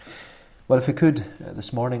Well, if we could,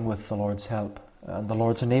 this morning with the Lord's help and the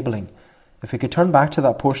Lord's enabling, if we could turn back to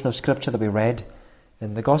that portion of Scripture that we read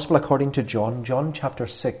in the Gospel according to John, John chapter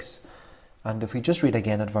 6, and if we just read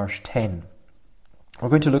again at verse 10. We're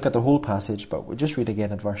going to look at the whole passage, but we'll just read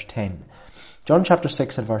again at verse 10. John chapter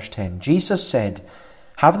 6 and verse 10. Jesus said,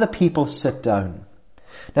 "Have the people sit down."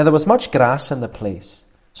 Now there was much grass in the place,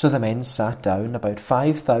 so the men sat down, about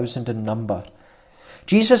 5,000 in number.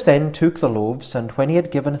 Jesus then took the loaves, and when he had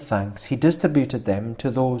given thanks, he distributed them to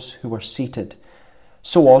those who were seated.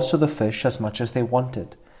 So also the fish, as much as they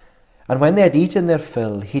wanted. And when they had eaten their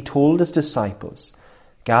fill, he told his disciples,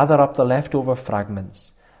 "Gather up the leftover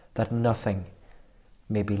fragments, that nothing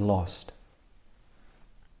may be lost."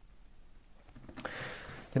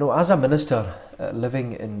 You know, as a minister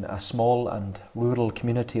living in a small and rural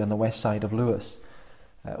community on the west side of Lewis,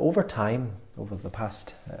 over time, over the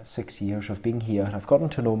past 6 years of being here, I've gotten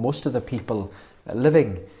to know most of the people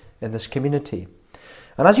living in this community.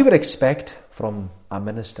 And as you would expect from a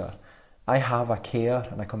minister, I have a care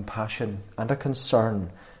and a compassion and a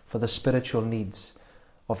concern for the spiritual needs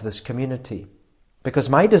of this community. Because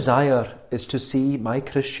my desire is to see my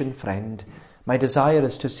Christian friend, my desire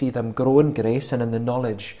is to see them grow in grace and in the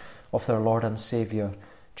knowledge of their Lord and Saviour,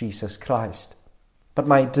 Jesus Christ. But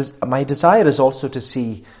my desire is also to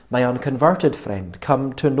see my unconverted friend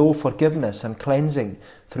come to know forgiveness and cleansing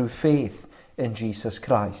through faith in Jesus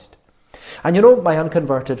Christ. And you know, my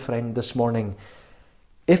unconverted friend this morning,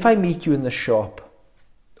 if I meet you in the shop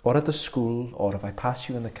or at the school or if I pass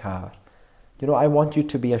you in the car, you know, I want you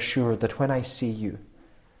to be assured that when I see you,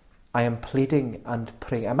 I am pleading and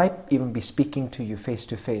praying. I might even be speaking to you face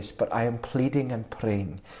to face, but I am pleading and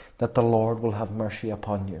praying that the Lord will have mercy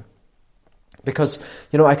upon you. Because,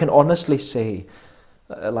 you know, I can honestly say,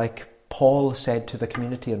 like Paul said to the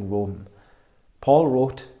community in Rome, Paul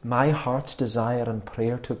wrote, "My heart's desire and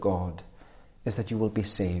prayer to God is that you will be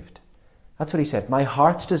saved." That's what he said. My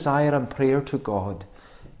heart's desire and prayer to God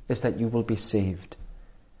is that you will be saved.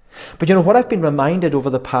 But you know, what I've been reminded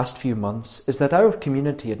over the past few months is that our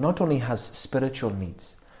community, it not only has spiritual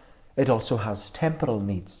needs, it also has temporal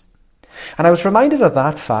needs. And I was reminded of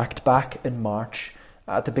that fact back in March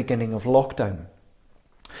at the beginning of lockdown.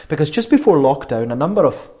 Because just before lockdown, a number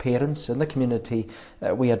of parents in the community,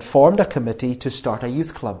 we had formed a committee to start a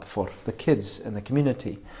youth club for the kids in the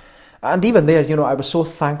community. And even there, you know, I was so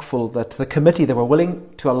thankful that the committee, they were willing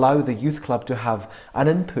to allow the youth club to have an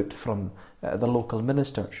input from the local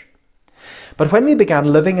ministers. But when we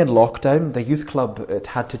began living in lockdown, the youth club, it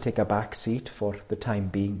had to take a back seat for the time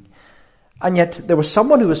being. And yet there was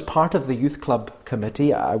someone who was part of the youth club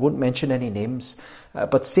committee, I won't mention any names,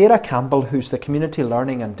 but Sarah Campbell, who's the Community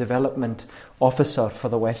Learning and Development Officer for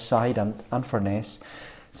the West Side and for Ness,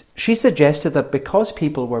 she suggested that because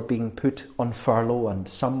people were being put on furlough and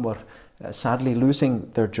some were sadly losing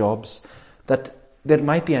their jobs, that there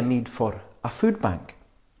might be a need for a food bank.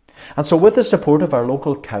 And so with the support of our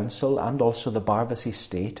local council and also the Barvas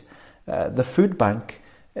Estate, the food bank,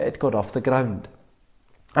 it got off the ground.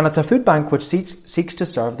 And it's a food bank which seeks to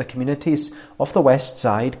serve the communities of the west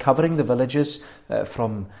side, covering the villages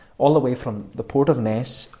from all the way from the port of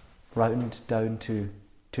Ness round down to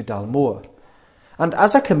Dalmore. And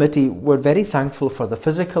as a committee, we're very thankful for the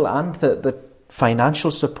physical and the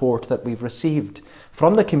financial support that we've received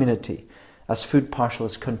from the community as food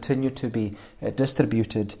parcels continue to be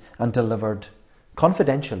distributed and delivered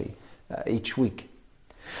confidentially each week.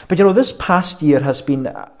 But you know, this past year has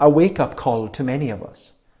been a wake-up call to many of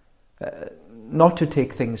us, not to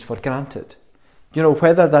take things for granted. You know,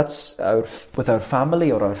 whether that's with our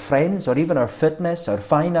family or our friends or even our fitness, our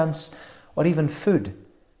finance, or even food.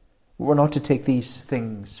 We're not to take these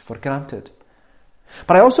things for granted.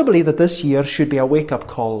 But I also believe that this year should be a wake-up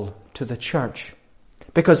call to the church.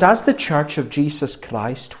 Because as the Church of Jesus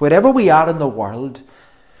Christ, wherever we are in the world,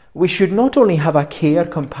 we should not only have a care,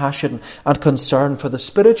 compassion and concern for the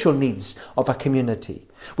spiritual needs of a community,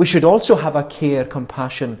 we should also have a care,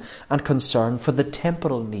 compassion and concern for the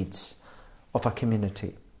temporal needs of a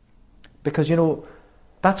community. Because, you know,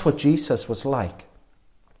 that's what Jesus was like.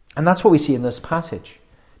 And that's what we see in this passage.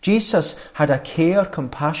 Jesus had a care,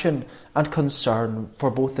 compassion and concern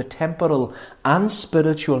for both the temporal and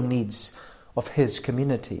spiritual needs of his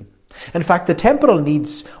community. In fact, the temporal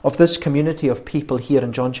needs of this community of people here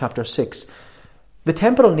in John chapter 6, the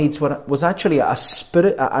temporal needs was actually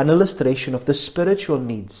an illustration of the spiritual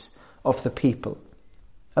needs of the people.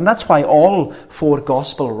 And that's why all four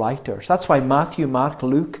gospel writers, that's why Matthew, Mark,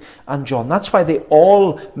 Luke and John, that's why they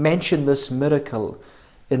all mention this miracle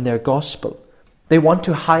in their gospel. They want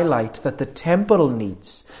to highlight that the temporal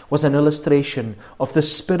needs was an illustration of the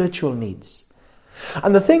spiritual needs.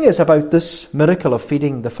 And the thing is about this miracle of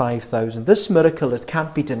feeding the 5,000, this miracle, it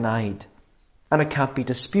can't be denied and it can't be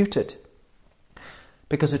disputed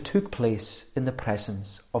because it took place in the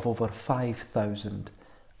presence of over 5,000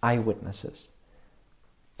 eyewitnesses.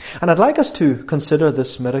 And I'd like us to consider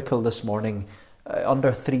this miracle this morning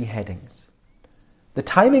under three headings: the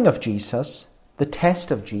timing of Jesus, the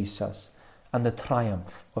test of Jesus, and the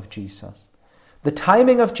triumph of Jesus. The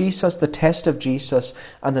timing of Jesus, the test of Jesus,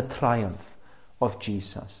 and the triumph of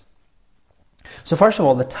Jesus. So first of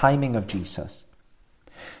all, the timing of Jesus.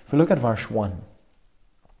 If we look at verse 1,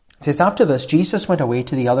 it says, "After this, Jesus went away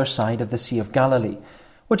to the other side of the Sea of Galilee,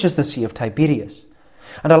 which is the Sea of Tiberias.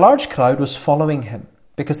 And a large crowd was following him,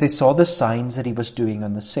 because they saw the signs that he was doing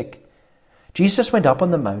on the sick. Jesus went up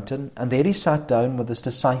on the mountain, and there he sat down with his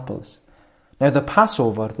disciples. Now the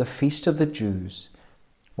Passover, the feast of the Jews,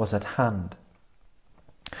 was at hand."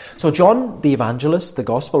 So John, the evangelist, the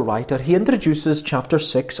gospel writer, he introduces chapter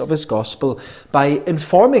 6 of his gospel by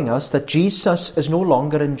informing us that Jesus is no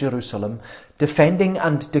longer in Jerusalem, defending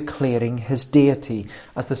and declaring his deity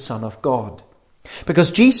as the Son of God.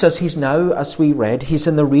 Because Jesus, he's now, as we read, he's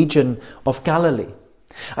in the region of Galilee.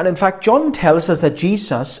 And in fact, John tells us that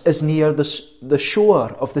Jesus is near the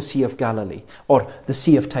shore of the Sea of Galilee, or the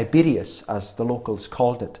Sea of Tiberias, as the locals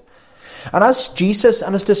called it. And as Jesus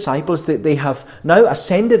and his disciples, they have now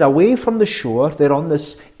ascended away from the shore, they're on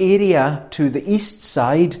this area to the east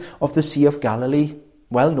side of the Sea of Galilee,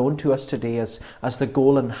 well known to us today as the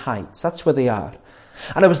Golan Heights. That's where they are.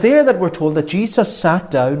 And it was there that we're told that Jesus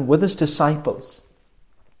sat down with his disciples.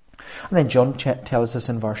 And then John tells us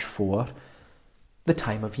in verse 4, the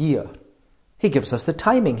time of year. He gives us the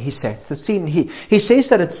timing. He sets the scene. He says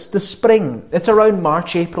that it's the spring. It's around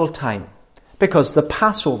March, April time, because the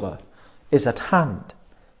Passover is at hand.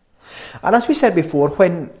 And as we said before,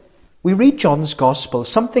 when we read John's Gospel,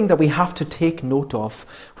 something that we have to take note of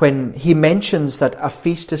when he mentions that a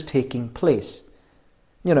feast is taking place.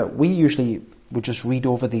 We usually would just read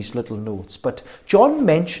over these little notes, but John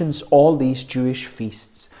mentions all these Jewish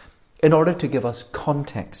feasts in order to give us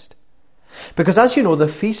context. Because as you know, the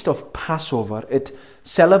feast of Passover, it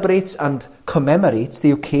celebrates and commemorates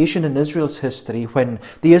the occasion in Israel's history when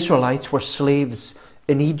the Israelites were slaves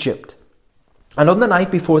in Egypt. And on the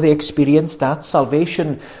night before they experienced that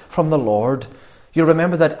salvation from the Lord, you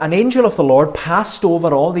remember that an angel of the Lord passed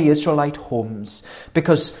over all the Israelite homes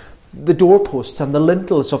because the doorposts and the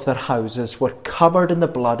lintels of their houses were covered in the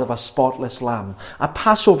blood of a spotless lamb, a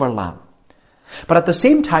Passover lamb. But at the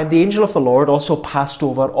same time, the angel of the Lord also passed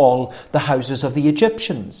over all the houses of the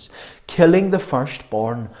Egyptians, killing the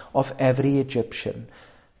firstborn of every Egyptian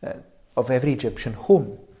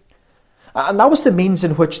home. And that was the means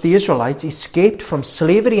in which the Israelites escaped from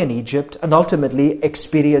slavery in Egypt and ultimately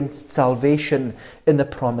experienced salvation in the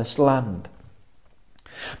promised land.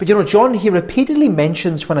 But John, he repeatedly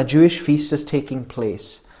mentions when a Jewish feast is taking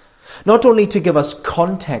place, not only to give us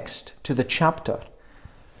context to the chapter,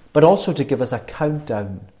 but also to give us a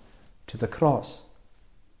countdown to the cross.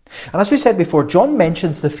 And as we said before, John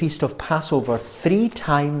mentions the feast of Passover 3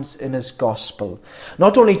 times in his gospel,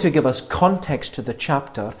 not only to give us context to the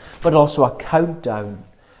chapter, but also a countdown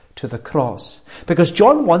to the cross. Because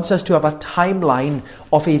John wants us to have a timeline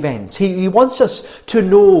of events. He wants us to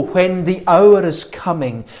know when the hour is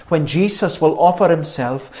coming, when Jesus will offer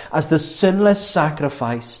himself as the sinless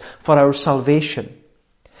sacrifice for our salvation.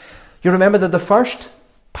 You remember that the first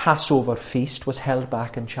Passover feast was held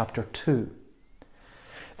back in chapter 2.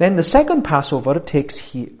 Then the second Passover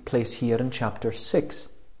takes place here in chapter 6.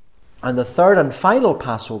 And the third and final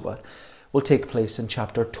Passover will take place in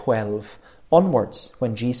chapter 12 onwards,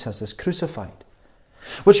 when Jesus is crucified.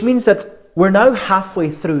 Which means that we're now halfway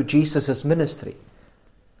through Jesus' ministry.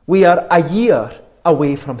 We are a year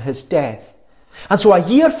away from his death. And so a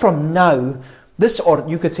year from now, or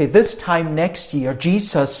you could say this time next year,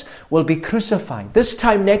 Jesus will be crucified. This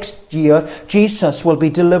time next year, Jesus will be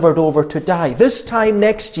delivered over to die. This time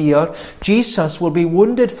next year, Jesus will be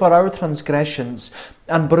wounded for our transgressions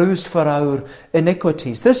and bruised for our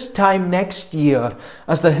iniquities. This time next year,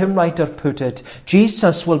 as the hymn writer put it,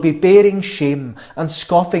 Jesus will be bearing shame and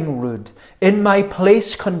scoffing rude. In my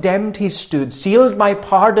place condemned he stood, sealed my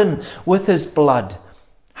pardon with his blood.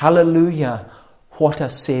 Hallelujah, what a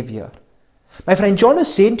Saviour. My friend, John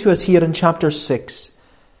is saying to us here in chapter 6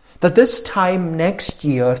 that this time next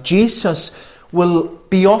year, Jesus will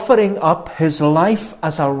be offering up his life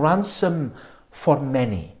as a ransom for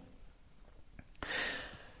many.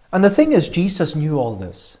 And the thing is, Jesus knew all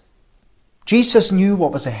this. Jesus knew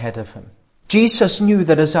what was ahead of him. Jesus knew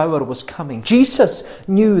that his hour was coming. Jesus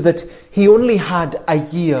knew that he only had a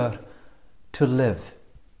year to live.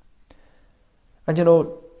 And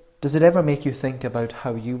does it ever make you think about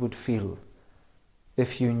how you would feel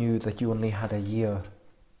if you knew that you only had a year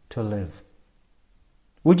to live?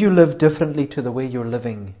 Would you live differently to the way you're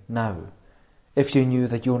living now if you knew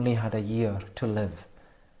that you only had a year to live?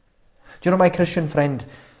 My Christian friend,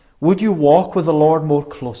 would you walk with the Lord more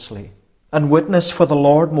closely and witness for the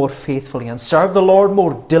Lord more faithfully and serve the Lord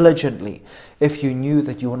more diligently if you knew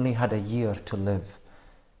that you only had a year to live?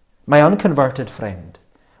 My unconverted friend,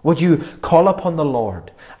 would you call upon the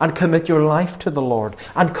Lord and commit your life to the Lord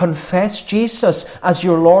and confess Jesus as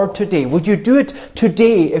your Lord today? Would you do it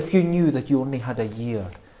today if you knew that you only had a year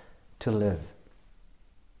to live?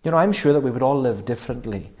 I'm sure that we would all live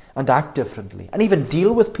differently and act differently and even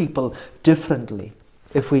deal with people differently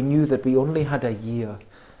if we knew that we only had a year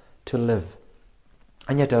to live.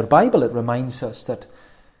 And yet our Bible, it reminds us that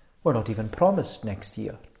we're not even promised next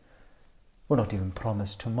year. We're not even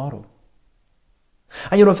promised tomorrow.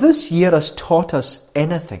 And if this year has taught us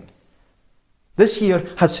anything, this year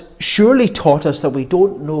has surely taught us that we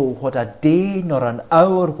don't know what a day nor an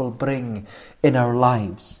hour will bring in our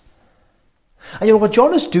lives. And what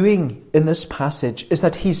John is doing in this passage is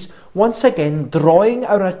that he's once again drawing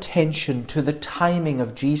our attention to the timing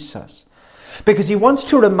of Jesus. Because he wants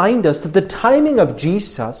to remind us that the timing of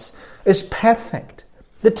Jesus is perfect.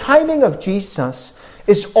 The timing of Jesus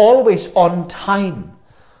is always on time.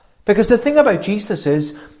 Because the thing about Jesus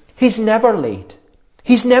is, he's never late.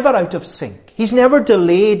 He's never out of sync. He's never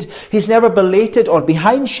delayed. He's never belated or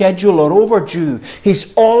behind schedule or overdue.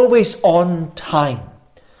 He's always on time.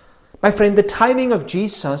 My friend, the timing of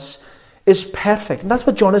Jesus is perfect. And that's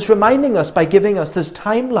what John is reminding us by giving us this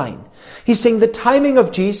timeline. He's saying the timing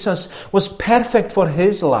of Jesus was perfect for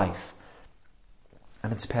his life.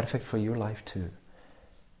 And it's perfect for your life too.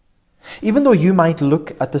 Even though you might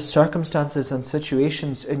look at the circumstances and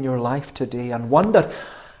situations in your life today and wonder,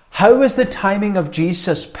 how is the timing of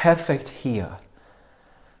Jesus perfect here?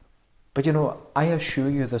 But I assure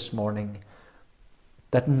you this morning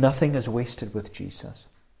that nothing is wasted with Jesus.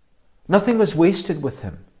 Nothing was wasted with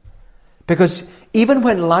him. Because even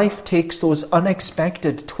when life takes those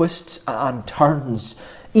unexpected twists and turns,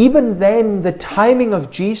 even then the timing of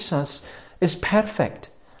Jesus is perfect.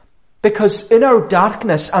 Because in our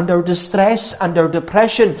darkness and our distress and our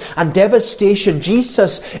depression and devastation,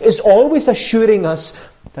 Jesus is always assuring us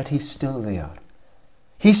that he's still there.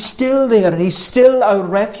 He's still there, and he's still our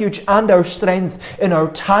refuge and our strength in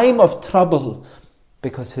our time of trouble,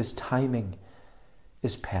 because his timing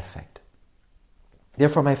is perfect.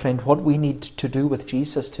 Therefore, my friend, what we need to do with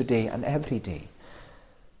Jesus today and every day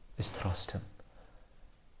is trust him.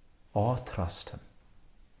 Oh, trust him.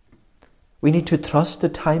 We need to trust the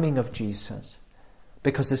timing of Jesus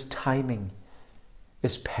because his timing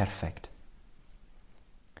is perfect.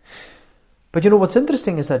 But what's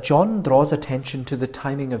interesting is that John draws attention to the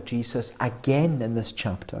timing of Jesus again in this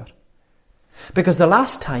chapter. Because the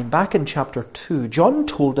last time, back in chapter 2, John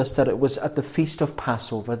told us that it was at the feast of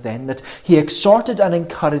Passover then that he exhorted and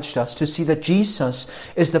encouraged us to see that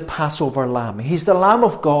Jesus is the Passover lamb. He's the Lamb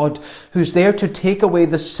of God who's there to take away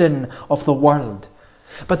the sin of the world.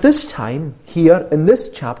 But this time, here in this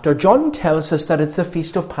chapter, John tells us that it's the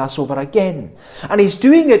feast of Passover again. And he's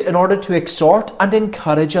doing it in order to exhort and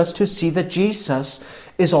encourage us to see that Jesus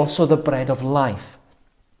is also the bread of life.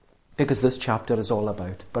 Because this chapter is all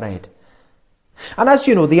about bread. And as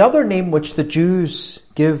you know, the other name which the Jews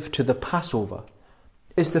give to the Passover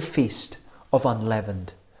is the Feast of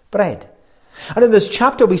Unleavened Bread. And in this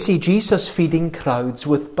chapter we see Jesus feeding crowds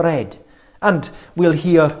with bread. And we'll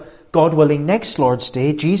hear, God willing, next Lord's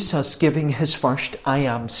Day, Jesus giving his first I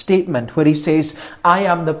am statement, where he says, I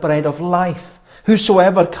am the bread of life.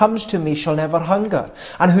 Whosoever comes to me shall never hunger,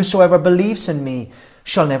 and whosoever believes in me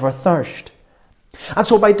shall never thirst. And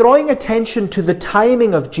so by drawing attention to the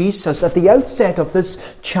timing of Jesus at the outset of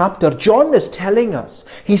this chapter, John is telling us,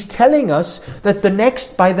 he's telling us that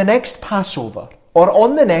by the next Passover, or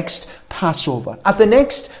on the next Passover, at the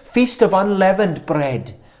next Feast of Unleavened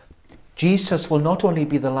Bread, Jesus will not only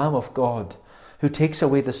be the Lamb of God who takes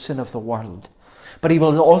away the sin of the world, but he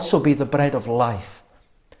will also be the bread of life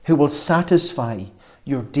who will satisfy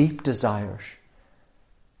your deep desires.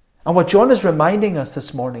 And what John is reminding us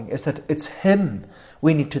this morning is that it's him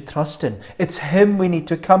we need to trust in. It's him we need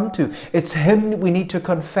to come to. It's him we need to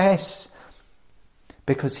confess.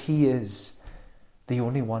 Because he is the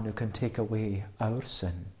only one who can take away our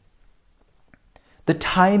sin. The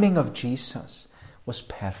timing of Jesus was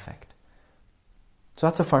perfect. So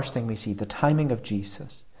that's the first thing we see, the timing of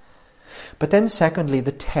Jesus. But then secondly,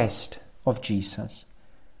 the test of Jesus.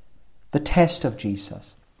 The test of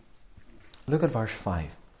Jesus. Look at verse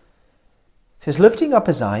 5. It says, lifting up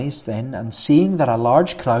his eyes then, and seeing that a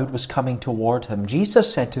large crowd was coming toward him,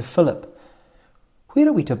 Jesus said to Philip, "Where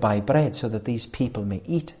are we to buy bread so that these people may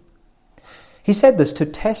eat?" He said this to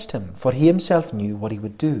test him, for he himself knew what he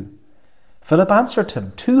would do. Philip answered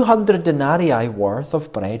him, 200 denarii worth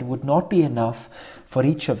of bread would not be enough for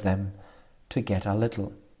each of them to get a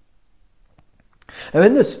little. Now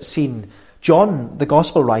in this scene, John, the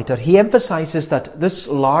Gospel writer, he emphasizes that this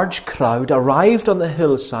large crowd arrived on the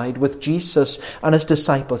hillside with Jesus and his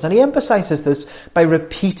disciples. And he emphasizes this by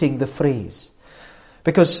repeating the phrase.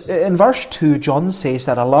 Because in verse 2, John says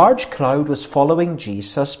that a large crowd was following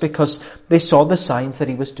Jesus because they saw the signs that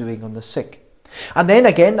he was doing on the sick. And then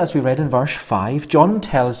again, as we read in verse 5, John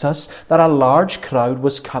tells us that a large crowd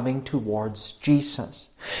was coming towards Jesus.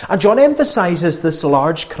 And John emphasizes this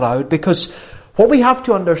large crowd because what we have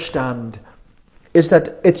to understand is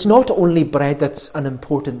that it's not only bread that's an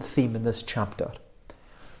important theme in this chapter.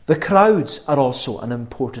 The crowds are also an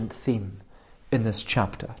important theme in this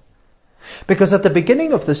chapter. Because at the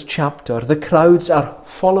beginning of this chapter, the crowds are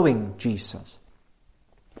following Jesus.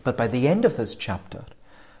 But by the end of this chapter,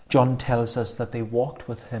 John tells us that they walked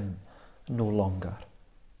with him no longer.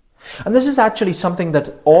 And this is actually something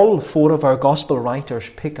that all four of our gospel writers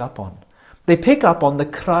pick up on. They pick up on the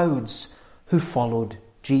crowds who followed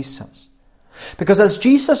Jesus. Because as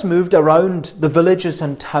Jesus moved around the villages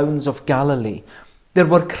and towns of Galilee, there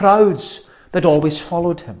were crowds that always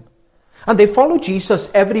followed him. And they followed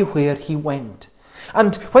Jesus everywhere he went.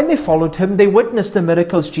 And when they followed him, they witnessed the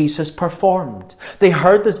miracles Jesus performed. They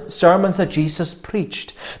heard the sermons that Jesus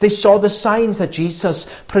preached. They saw the signs that Jesus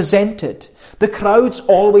presented. The crowds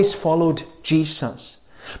always followed Jesus.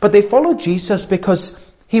 But they followed Jesus because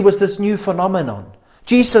he was this new phenomenon.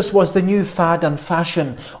 Jesus was the new fad and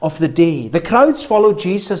fashion of the day. The crowds followed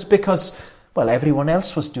Jesus because, well, everyone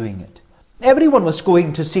else was doing it. Everyone was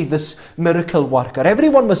going to see this miracle worker.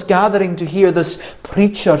 Everyone was gathering to hear this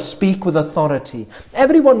preacher speak with authority.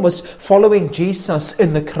 Everyone was following Jesus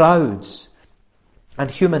in the crowds. And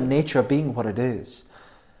human nature being what it is,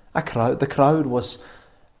 the crowd was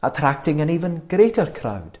attracting an even greater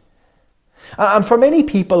crowd. And for many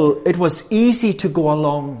people, it was easy to go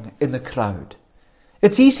along in the crowd.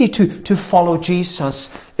 It's easy to follow Jesus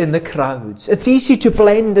in the crowds. It's easy to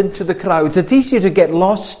blend into the crowds. It's easy to get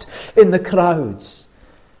lost in the crowds.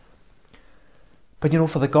 But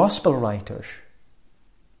for the gospel writers,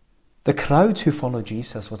 the crowds who followed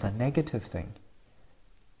Jesus was a negative thing.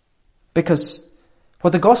 Because what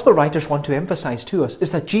the gospel writers want to emphasize to us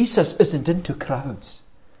is that Jesus isn't into crowds.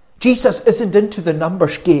 Jesus isn't into the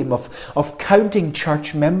numbers game of counting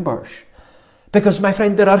church members. Because, my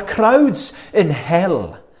friend, there are crowds in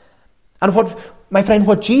hell. And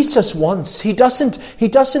what Jesus wants, he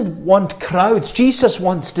doesn't want crowds. Jesus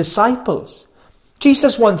wants disciples.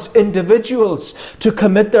 Jesus wants individuals to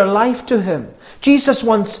commit their life to him. Jesus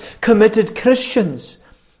wants committed Christians.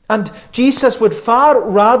 And Jesus would far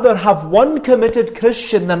rather have one committed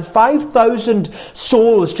Christian than 5,000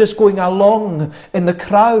 souls just going along in the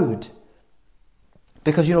crowd.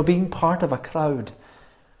 Because, being part of a crowd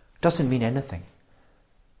doesn't mean anything.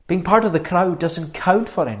 Being part of the crowd doesn't count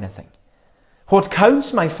for anything. What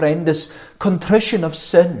counts, my friend, is contrition of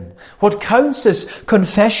sin. What counts is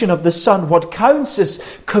confession of the Son. What counts is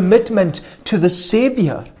commitment to the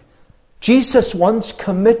Saviour. Jesus wants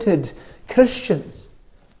committed Christians.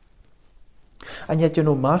 And yet,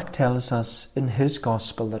 Mark tells us in his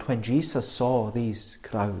gospel that when Jesus saw these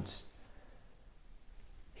crowds,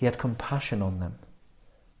 he had compassion on them.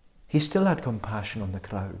 He still had compassion on the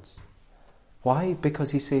crowds. Why?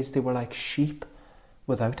 Because he says they were like sheep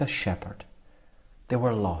without a shepherd. They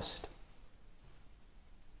were lost.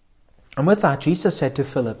 And with that, Jesus said to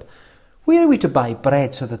Philip, "Where are we to buy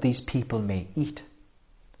bread so that these people may eat?"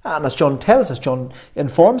 And as John tells us, John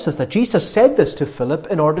informs us that Jesus said this to Philip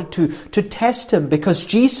in order to test him, because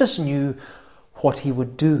Jesus knew what he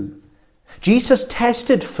would do. Jesus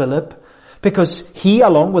tested Philip because he,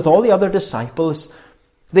 along with all the other disciples,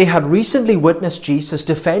 they had recently witnessed Jesus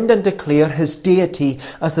defend and declare his deity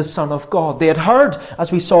as the Son of God. They had heard, as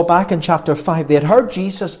we saw back in chapter 5, they had heard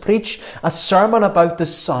Jesus preach a sermon about the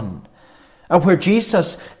Son, and where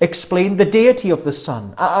Jesus explained the deity of the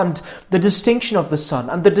Son, and the distinction of the Son,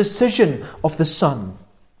 and the decision of the Son.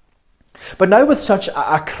 But now with such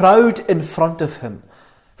a crowd in front of him,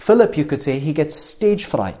 Philip, you could say, he gets stage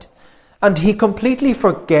fright. And he completely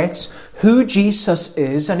forgets who Jesus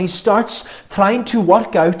is, and he starts trying to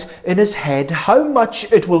work out in his head how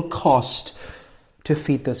much it will cost to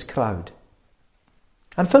feed this crowd.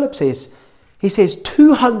 And Philip says,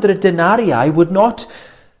 200 denarii would not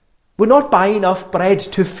buy enough bread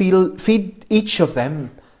to feed each of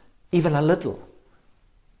them even a little.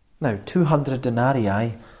 Now, 200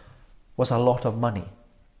 denarii was a lot of money.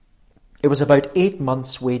 It was about 8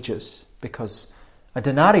 months' wages, because a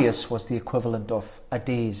denarius was the equivalent of a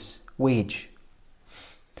day's wage.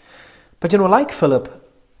 But like Philip,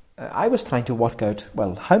 I was trying to work out,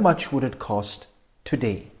 well, how much would it cost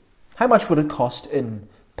today? How much would it cost in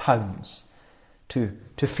pounds to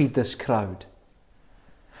feed this crowd?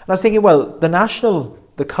 And I was thinking, well,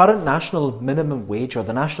 the current national minimum wage, or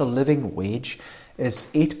the national living wage,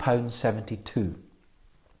 is £8.72.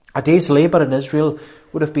 A day's labour in Israel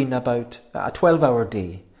would have been about a 12-hour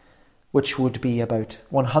day, which would be about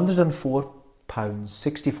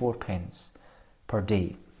 £104.64 per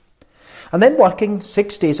day. And then working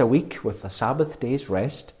 6 days a week with a Sabbath day's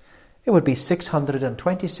rest, it would be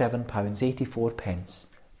 £627.84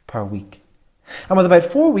 per week. And with about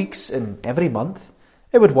 4 weeks in every month,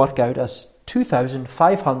 it would work out as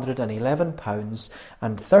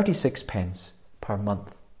 £2,511.36 per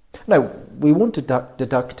month. Now, we won't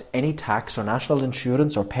deduct any tax or national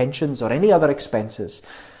insurance or pensions or any other expenses,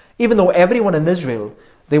 even though everyone in Israel,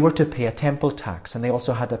 they were to pay a temple tax, and they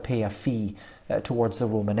also had to pay a fee towards the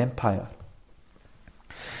Roman Empire.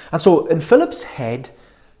 And so in Philip's head,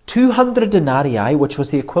 200 denarii, which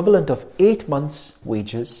was the equivalent of 8 months'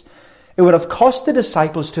 wages, it would have cost the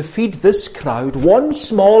disciples to feed this crowd one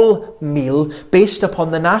small meal based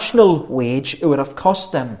upon the national wage. It would have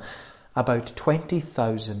cost them about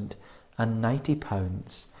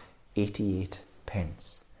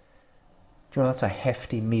 £20,090.88. That's a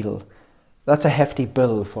hefty meal. That's a hefty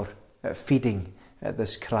bill for feeding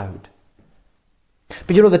this crowd.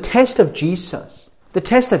 But the test of Jesus, the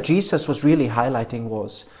test that Jesus was really highlighting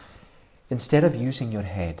was, instead of using your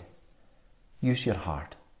head, use your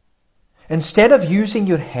heart. Instead of using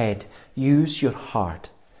your head, use your heart.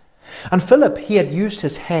 And Philip, he had used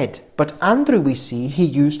his head, but Andrew, we see, he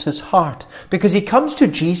used his heart, because he comes to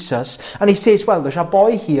Jesus and he says, well, there's a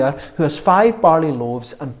boy here who has 5 barley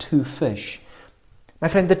loaves and 2 fish. My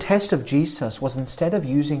friend, the test of Jesus was, instead of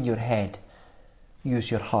using your head, use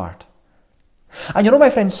your heart. And my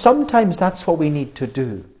friends, sometimes that's what we need to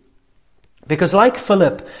do. Because like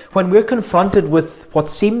Philip, when we're confronted with what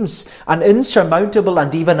seems an insurmountable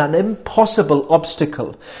and even an impossible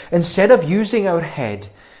obstacle, instead of using our head,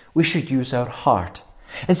 we should use our heart.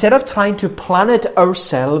 Instead of trying to plan it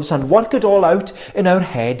ourselves and work it all out in our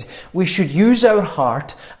head, we should use our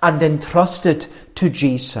heart and entrust it to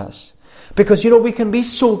Jesus. Because, we can be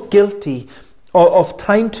so guilty of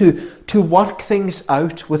trying to work things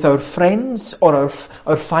out with our friends or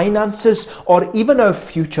our finances or even our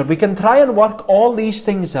future. We can try and work all these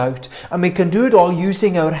things out, and we can do it all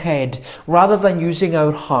using our head rather than using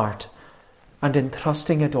our heart and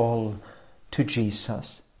entrusting it all to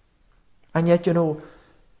Jesus. And yet,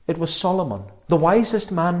 it was Solomon, the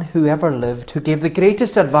wisest man who ever lived, who gave the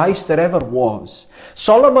greatest advice there ever was.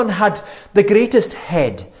 Solomon had the greatest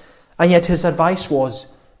head, and yet his advice was,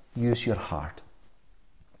 use your heart.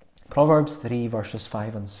 Proverbs 3 verses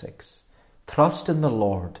 5 and 6. Trust in the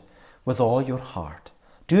Lord with all your heart.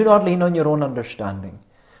 Do not lean on your own understanding,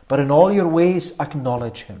 but in all your ways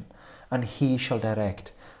acknowledge him, and he shall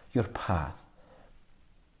direct your path.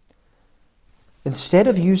 Instead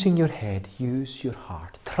of using your head, use your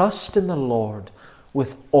heart. Trust in the Lord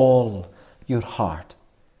with all your heart.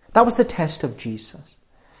 That was the test of Jesus.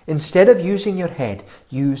 Instead of using your head,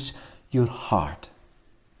 use your heart.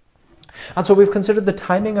 And so we've considered the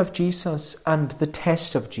timing of Jesus and the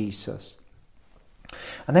test of Jesus.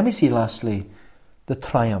 And then we see lastly the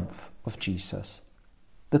triumph of Jesus.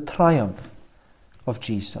 The triumph of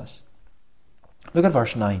Jesus. Look at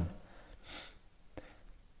verse 9.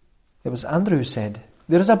 It was Andrew who said,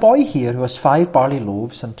 there is a boy here who has 5 barley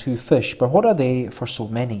loaves and 2 fish, but what are they for so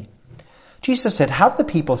many? Jesus said, have the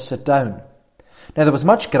people sit down. Now there was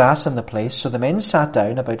much grass in the place, so the men sat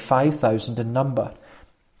down, about 5,000 in number.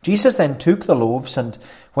 Jesus then took the loaves, and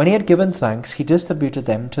when he had given thanks, he distributed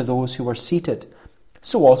them to those who were seated,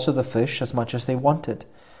 so also the fish, as much as they wanted.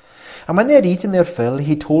 And when they had eaten their fill,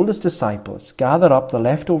 he told his disciples, gather up the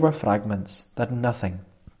leftover fragments, that nothing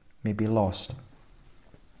may be lost.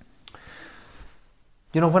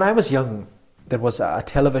 When I was young, there was a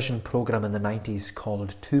television program in the 90s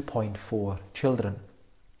called 2.4 Children.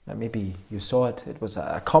 Maybe you saw it. It was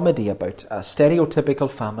a comedy about a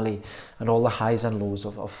stereotypical family and all the highs and lows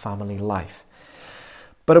of family life.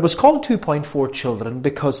 But it was called 2.4 Children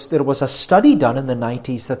because there was a study done in the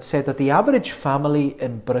 90s that said that the average family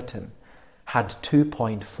in Britain had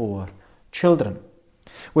 2.4 children,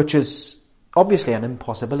 which is obviously an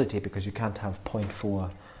impossibility because you can't have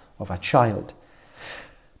 0.4 of a child.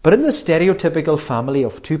 But in the stereotypical family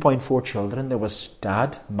of 2.4 children, there was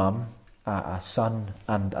dad, mum, a son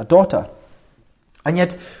and a daughter. And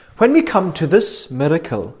yet, when we come to this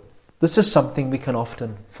miracle, this is something we can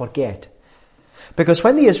often forget. Because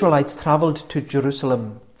when the Israelites travelled to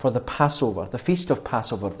Jerusalem for the Passover, the Feast of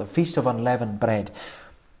Passover, the Feast of Unleavened Bread,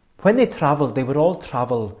 when they travelled, they would all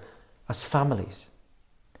travel as families.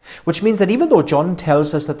 Which means that even though John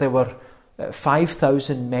tells us that there were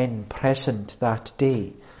 5,000 men present that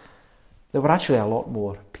day, there were actually a lot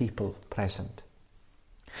more people present.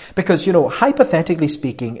 Because, hypothetically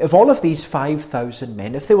speaking, if all of these 5,000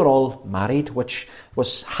 men, if they were all married, which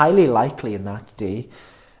was highly likely in that day,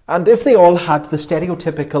 and if they all had the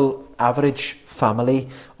stereotypical average family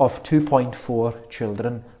of 2.4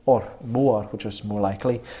 children, or more, which was more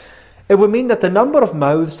likely, it would mean that the number of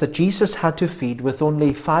mouths that Jesus had to feed with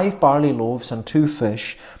only 5 barley loaves and 2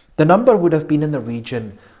 fish, the number would have been in the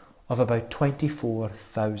region of about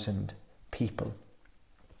 24,000 people.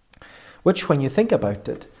 Which, when you think about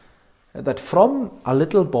it, that from a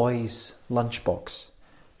little boy's lunchbox,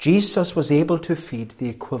 Jesus was able to feed the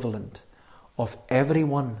equivalent of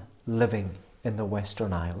everyone living in the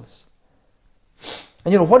Western Isles.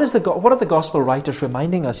 And what are the gospel writers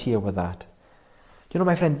reminding us here with that?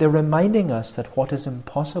 My friend, they're reminding us that what is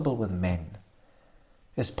impossible with men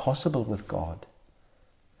is possible with God.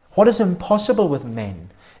 What is impossible with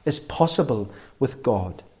men is possible with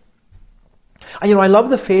God. And I love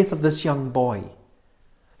the faith of this young boy.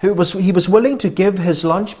 He was willing to give his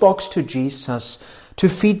lunchbox to Jesus to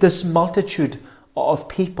feed this multitude of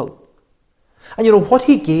people. And what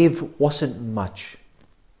he gave wasn't much,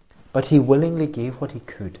 but he willingly gave what he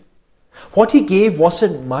could. What he gave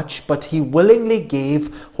wasn't much, but he willingly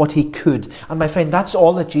gave what he could. And my friend, that's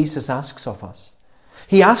all that Jesus asks of us.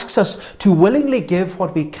 He asks us to willingly give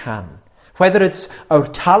what we can. Whether it's our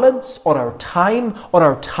talents or our time or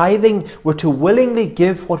our tithing, we're to willingly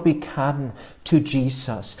give what we can to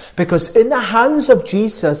Jesus. Because in the hands of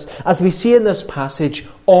Jesus, as we see in this passage,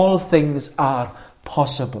 all things are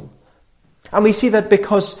possible. And we see that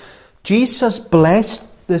because Jesus blessed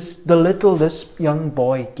this young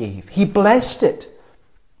boy gave. He blessed it.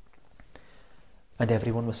 And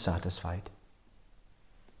everyone was satisfied.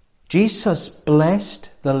 Jesus blessed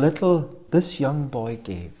the little this young boy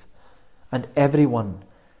gave. And everyone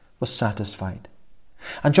was satisfied.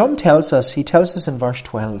 And John tells us in verse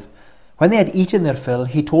 12, when they had eaten their fill,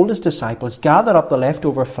 he told his disciples, gather up the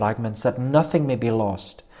leftover fragments that nothing may be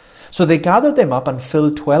lost. So they gathered them up and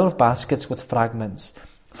filled 12 baskets with fragments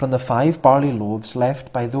from the 5 barley loaves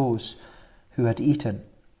left by those who had eaten.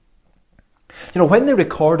 When they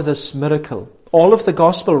record this miracle, all of the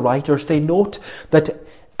gospel writers, they note that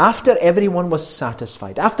after everyone was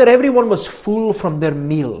satisfied, after everyone was full from their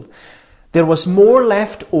meal, there was more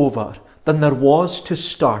left over than there was to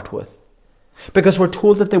start with. Because we're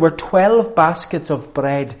told that there were 12 baskets of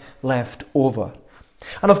bread left over.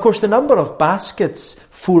 And of course, the number of baskets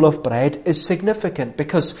full of bread is significant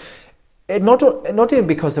because not even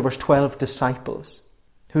because there were 12 disciples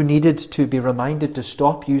who needed to be reminded to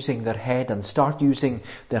stop using their head and start using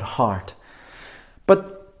their heart.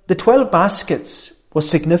 But the 12 baskets was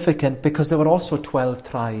significant because there were also 12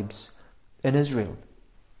 tribes in Israel.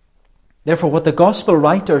 Therefore, what the gospel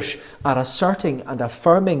writers are asserting and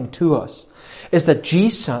affirming to us is that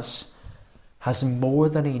Jesus has more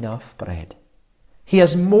than enough bread. He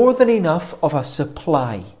has more than enough of a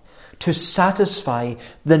supply to satisfy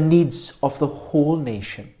the needs of the whole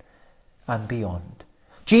nation and beyond.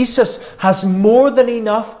 Jesus has more than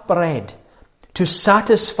enough bread to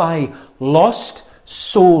satisfy lost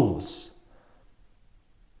souls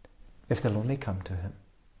if they'll only come to him.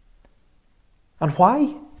 And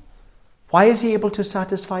why? Why is he able to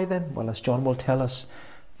satisfy them? Well, as John will tell us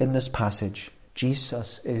in this passage,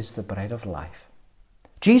 Jesus is the bread of life.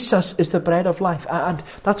 Jesus is the bread of life. And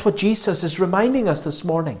that's what Jesus is reminding us this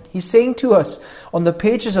morning. He's saying to us on the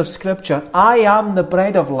pages of Scripture, I am the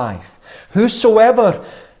bread of life. Whosoever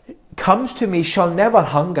comes to me shall never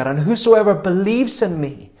hunger, and whosoever believes in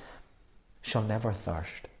me shall never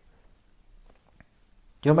thirst.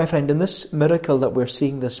 My friend, in this miracle that we're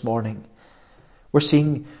seeing this morning, we're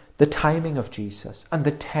seeing the timing of Jesus and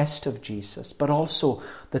the test of Jesus, but also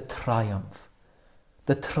the triumph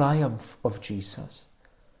of Jesus.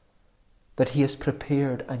 That he has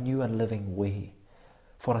prepared a new and living way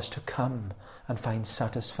for us to come and find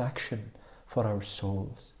satisfaction for our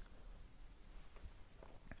souls.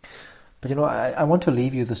 But I want to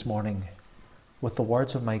leave you this morning with the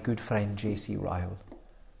words of my good friend J.C. Ryle.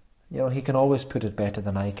 He can always put it better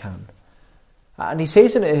than I can. And he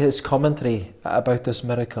says in his commentary about this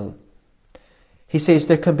miracle, He says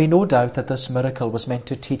there can be no doubt that this miracle was meant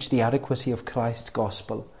to teach the adequacy of Christ's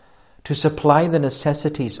gospel, to supply the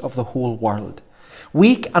necessities of the whole world.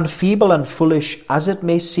 Weak and feeble and foolish as it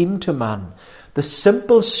may seem to man, the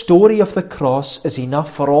simple story of the cross is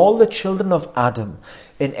enough for all the children of Adam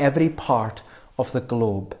in every part of the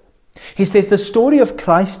globe. He says the story of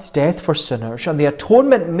Christ's death for sinners and the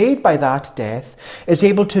atonement made by that death is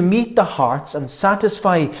able to meet the hearts and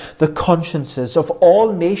satisfy the consciences of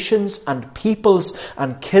all nations and peoples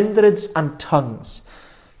and kindreds and tongues.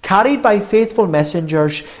 Carried by faithful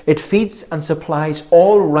messengers, it feeds and supplies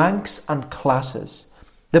all ranks and classes.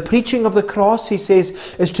 The preaching of the cross, he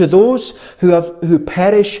says, is to those who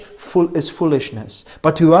perish is foolishness,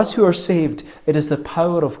 but to us who are saved, it is the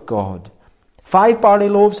power of God. 5 barley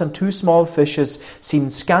loaves and 2 small fishes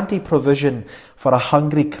seemed scanty provision for a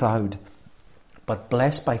hungry crowd, but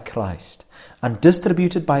blessed by Christ and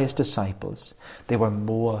distributed by his disciples, they were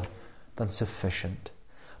more than sufficient.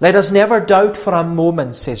 Let us never doubt for a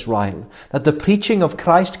moment, says Ryle, that the preaching of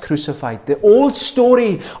Christ crucified, the old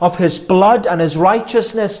story of his blood and his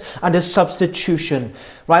righteousness and his substitution,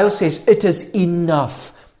 Ryle says it is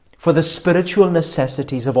enough for the spiritual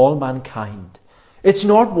necessities of all mankind. It's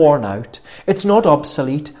not worn out, it's not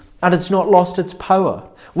obsolete, and it's not lost its power.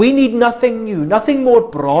 We need nothing new, nothing more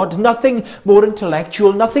broad, nothing more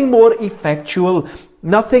intellectual, nothing more effectual,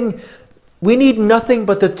 we need nothing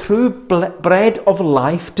but the true bread of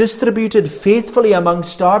life distributed faithfully among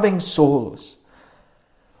starving souls.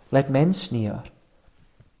 Let men sneer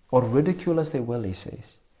or ridicule as they will, he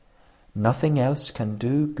says. Nothing else can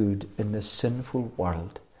do good in this sinful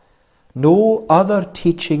world. No other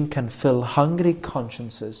teaching can fill hungry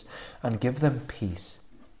consciences and give them peace.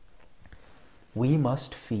 We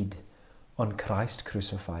must feed on Christ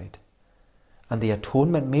crucified and the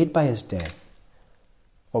atonement made by his death,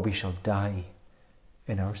 or we shall die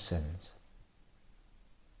in our sins.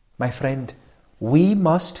 My friend, we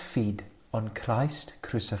must feed on Christ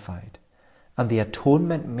crucified and the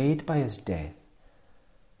atonement made by his death,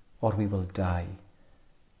 or we will die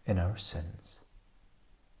in our sins.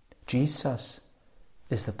 Jesus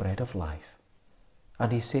is the bread of life,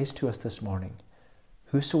 and he says to us this morning,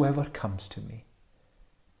 whosoever comes to me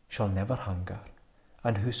shall never hunger,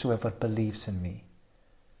 and whosoever believes in me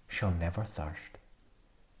shall never thirst.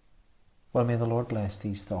 Well, may the Lord bless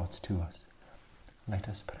these thoughts to us. Let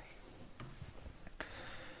us pray.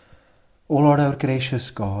 O Lord, our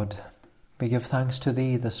gracious God, we give thanks to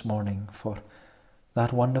thee this morning for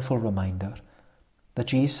that wonderful reminder that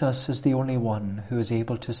Jesus is the only one who is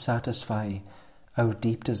able to satisfy our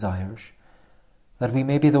deep desires, that we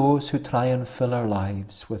may be those who try and fill our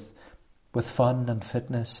lives with fun and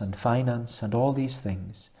fitness and finance and all these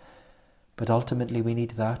things, but ultimately we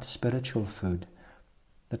need that spiritual food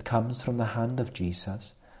that comes from the hand of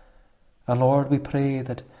Jesus. And Lord, we pray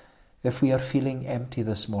that if we are feeling empty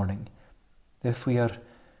this morning, if we are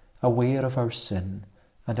aware of our sin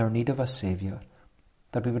and our need of a Saviour,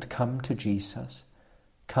 that we would come to Jesus,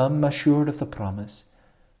 come assured of the promise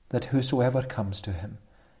that whosoever comes to him,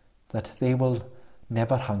 that they will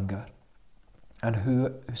never hunger, and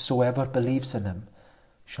whosoever believes in him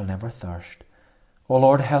shall never thirst. O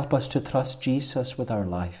Lord, help us to trust Jesus with our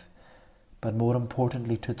life, but more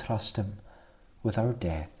importantly to trust him with our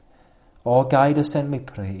death. Oh, guide us then, we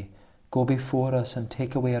pray. Go before us and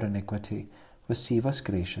take away our iniquity. Receive us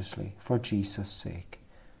graciously, for Jesus' sake.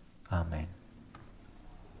 Amen.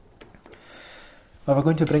 Well, we're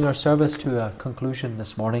going to bring our service to a conclusion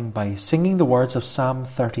this morning by singing the words of Psalm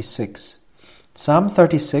 36. Psalm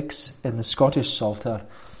 36 in the Scottish Psalter,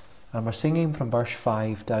 and we're singing from verse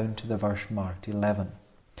 5 down to the verse marked 11.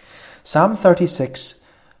 Psalm 36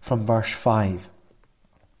 from verse 5.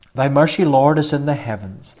 Thy mercy, Lord, is in the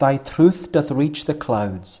heavens, thy truth doth reach the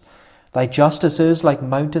clouds. Thy justice is like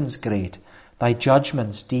mountains great, thy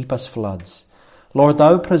judgments deep as floods. Lord,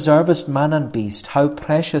 thou preservest man and beast, how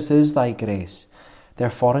precious is thy grace.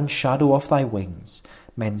 Therefore in shadow of thy wings,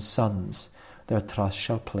 men's sons their trust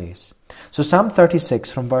shall place. So Psalm 36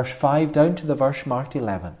 from verse 5 down to the verse marked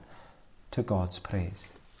 11, to God's praise.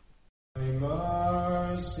 Thy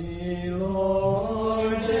mercy, Lord,